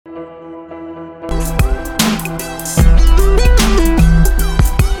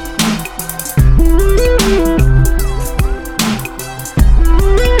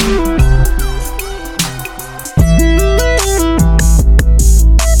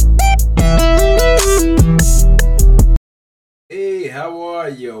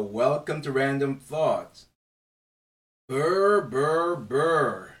Welcome to Random Thoughts. Burr, burr,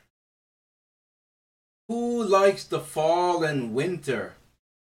 burr. Who likes the fall and winter?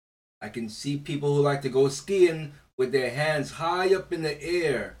 I can see people who like to go skiing with their hands high up in the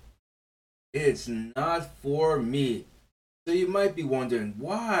air. It's not for me. So you might be wondering,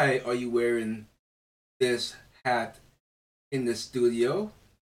 why are you wearing this hat in the studio?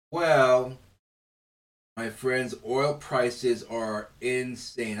 Well, my friends, oil prices are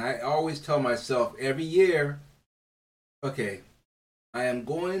insane. I always tell myself every year, okay, I am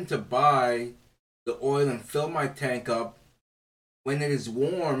going to buy the oil and fill my tank up when it is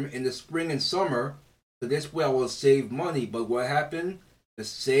warm in the spring and summer. So this way I will save money. But what happened? The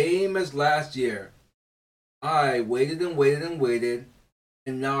same as last year. I waited and waited and waited,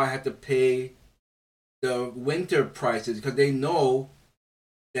 and now I have to pay the winter prices because they know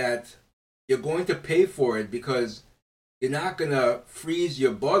that you're going to pay for it because you're not going to freeze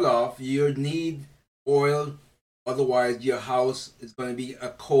your butt off. You need oil, otherwise your house is going to be a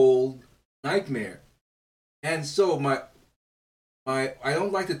cold nightmare. And so my I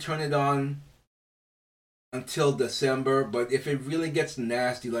don't like to turn it on until December, but if it really gets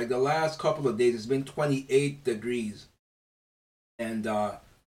nasty, like the last couple of days, it's been 28 degrees, and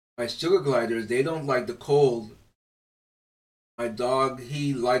my sugar gliders, they don't like the cold. My dog,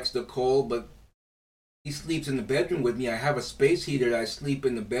 he likes the cold, but he sleeps in the bedroom with me. I have a space heater that I sleep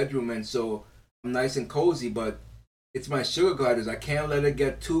in the bedroom, and so I'm nice and cozy. But it's my sugar gliders. I can't let it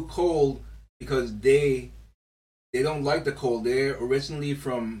get too cold because they don't like the cold. They're originally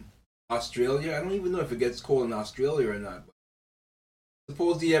from Australia. I don't even know if it gets cold in Australia or not. But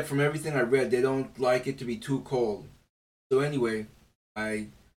supposedly, yeah, from everything I read, they don't like it to be too cold. So anyway, I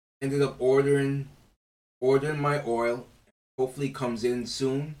ended up ordering my oil. Hopefully, it comes in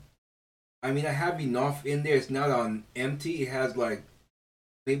soon. I mean, I have enough in there. It's not on empty. It has like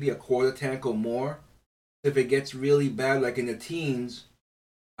maybe a quarter tank or more. If it gets really bad, like in the teens,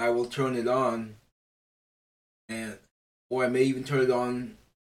 I will turn it on, and or I may even turn it on.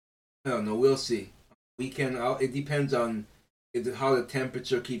 I don't know. We'll see. Weekend. It depends on how the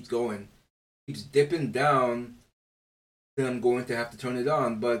temperature keeps going. Keeps dipping down, then I'm going to have to turn it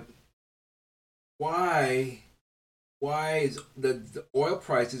on. But why? Why is the oil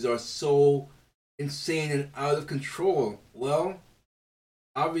prices are so insane and out of control? Well,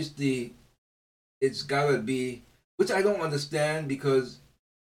 obviously it's gotta be, which I don't understand because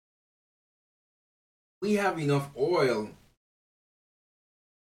we have enough oil.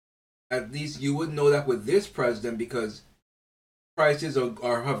 At least you would know that with this president because prices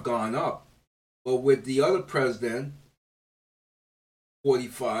are have gone up. But with the other president,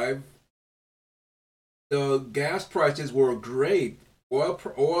 45, the gas prices were great.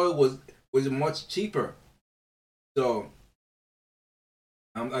 Oil was much cheaper. So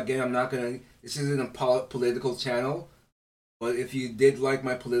I'm not gonna. This isn't a political channel, but if you did like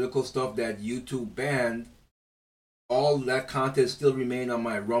my political stuff that YouTube banned, all that content still remain on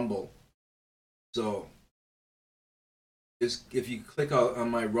my Rumble. So just if you click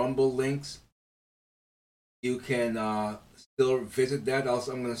on my Rumble links, you can still visit that.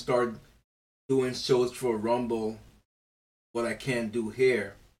 Also, I'm gonna start doing shows for Rumble, what I can't do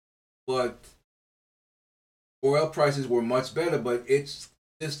here. But oil prices were much better, but it's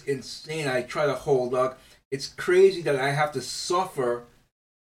just insane. I try to hold up. It's crazy that I have to suffer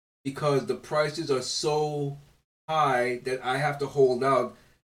because the prices are so high that I have to hold out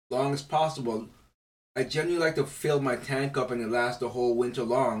long as possible. I generally like to fill my tank up and it lasts the whole winter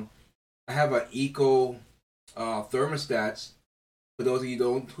long. I have an eco thermostats. For those of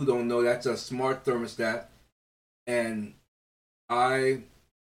you who don't know, that's a smart thermostat, and I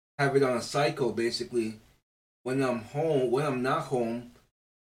have it on a cycle basically. When I'm home, when I'm not home,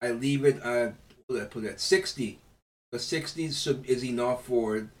 I leave it at what did I put it at 60. The 60 is enough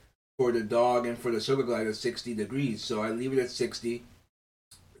for the dog and for the sugar glider 60 degrees. So I leave it at 60.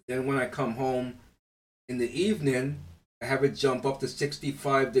 Then when I come home in the evening, I have it jump up to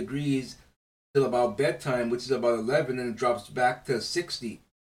 65 degrees till about bedtime, which is about 11, and it drops back to 60.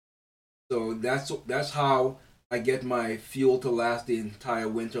 So that's how I get my fuel to last the entire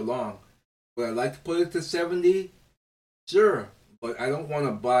winter long. Would I like to put it to 70? Sure, but I don't want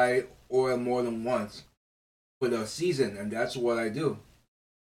to buy oil more than once for the season, and that's what I do.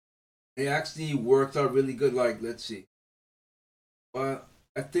 It actually worked out really good. Like, let's see. I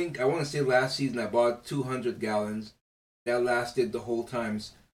think I want to say last season I bought 200 gallons. That lasted the whole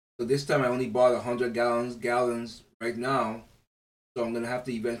times. So this time I only bought 100 gallons right now. So I'm gonna have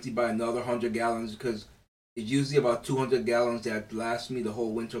to eventually buy another 100 gallons because it's usually about 200 gallons that last me the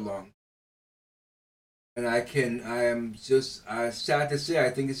whole winter long. And I am just sad to say, I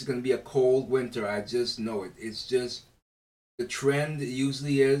think it's going to be a cold winter. I just know it. It's just the trend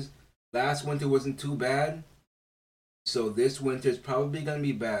usually is. Last winter wasn't too bad, so this winter is probably going to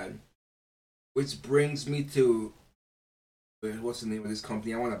be bad. Which brings me to what's the name of this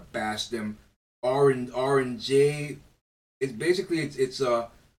company? I want to bash them. R and J. It's basically it's a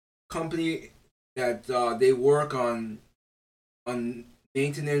company that they work on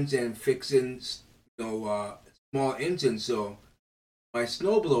maintenance and fixing small engines. So my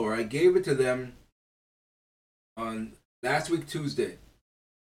snowblower, I gave it to them on last week Tuesday.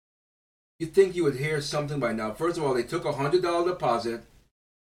 You'd think you would hear something by now. First of all, they took $100 deposit.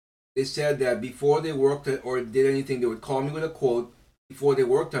 They said that before they worked it or did anything, they would call me with a quote before they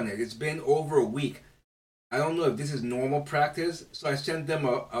worked on it. It's been over a week. I don't know if this is normal practice. So I sent them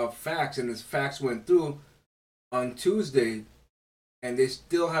a fax, and this fax went through on Tuesday, and they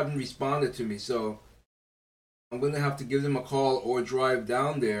still haven't responded to me. So I'm going to have to give them a call or drive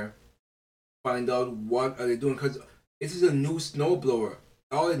down there, find out what are they doing. Because this is a new snowblower.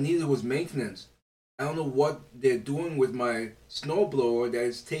 All it needed was maintenance. I don't know what they're doing with my snowblower that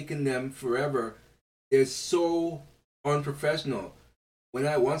is taking them forever. They're so unprofessional.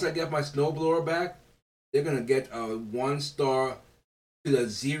 Once I get my snowblower back, they're gonna get a 1 star to the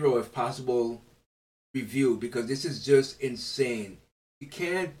 0 if possible review, because this is just insane. You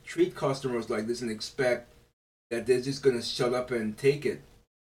can't treat customers like this and expect that they're just gonna shut up and take it.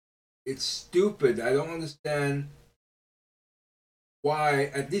 It's stupid. I don't understand why.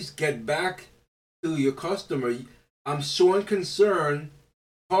 At least get back to your customer. I'm showing concern.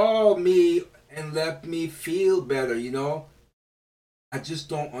 Call me and let me feel better, I just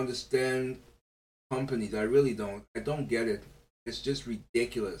don't understand companies. I really don't. I don't get it. It's just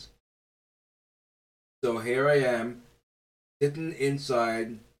ridiculous. So here I am, sitting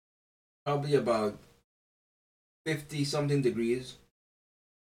inside, probably about 50 something degrees.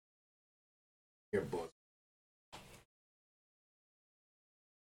 Here, boss.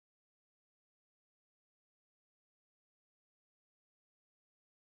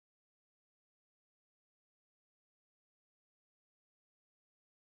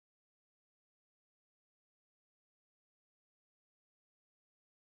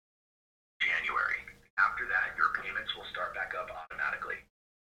 January. After that, your payments will start back up automatically.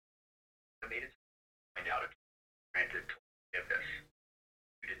 Estimated find out if you granted forgiveness.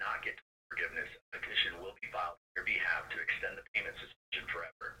 If you did not get forgiveness, a petition will be filed on your behalf to extend the payment suspension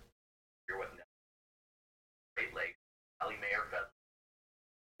forever. You're with Great Lakes, Valley Mayor Fed.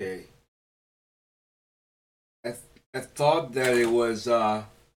 Okay. I thought that it was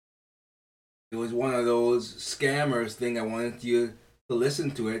one of those scammers thing. I wanted you to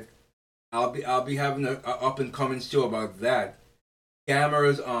listen to it. I'll be having a up and coming show about that.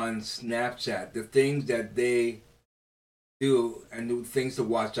 Scammers on Snapchat, the things that they do and the things to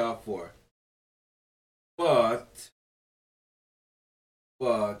watch out for. But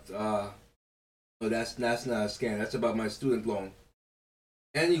no, that's not a scam. That's about my student loan.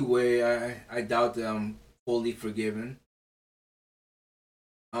 Anyway, I doubt that I'm fully forgiven.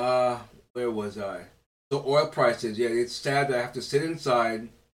 Where was I? So oil prices. Yeah, it's sad that I have to sit inside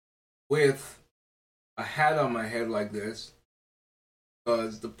with a hat on my head like this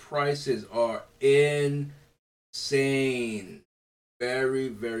because the prices are insane. Very,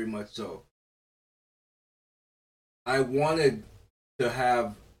 very much so. I wanted to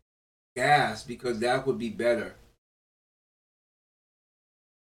have gas because that would be better.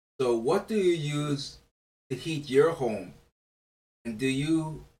 So, what do you use to heat your home? And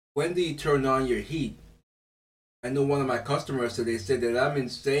when do you turn on your heat? I know one of my customers today said that I'm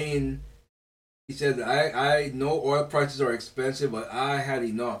insane. He said, I know oil prices are expensive, but I had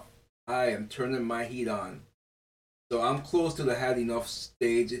enough. I am turning my heat on. So I'm close to the had enough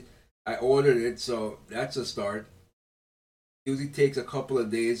stage. I ordered it, so that's a start. Usually takes a couple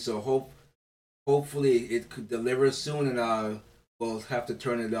of days, so hopefully it could deliver soon, and I will have to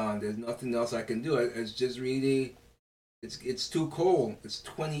turn it on. There's nothing else I can do. It's just really, it's too cold. It's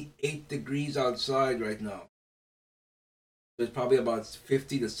 28 degrees outside right now. So it's probably about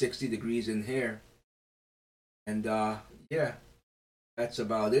 50 to 60 degrees in here. And yeah, that's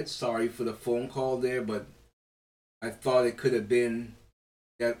about it. Sorry for the phone call there, but I thought it could have been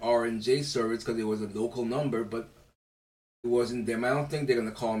that R&J service because it was a local number, but it wasn't them. I don't think they're gonna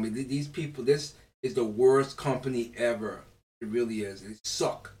call me. These people, this is the worst company ever. It really is. They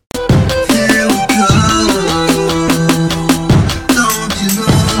suck. Here we go. Don't you know?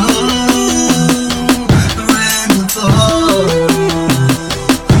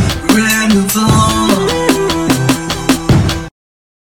 Ran the fall.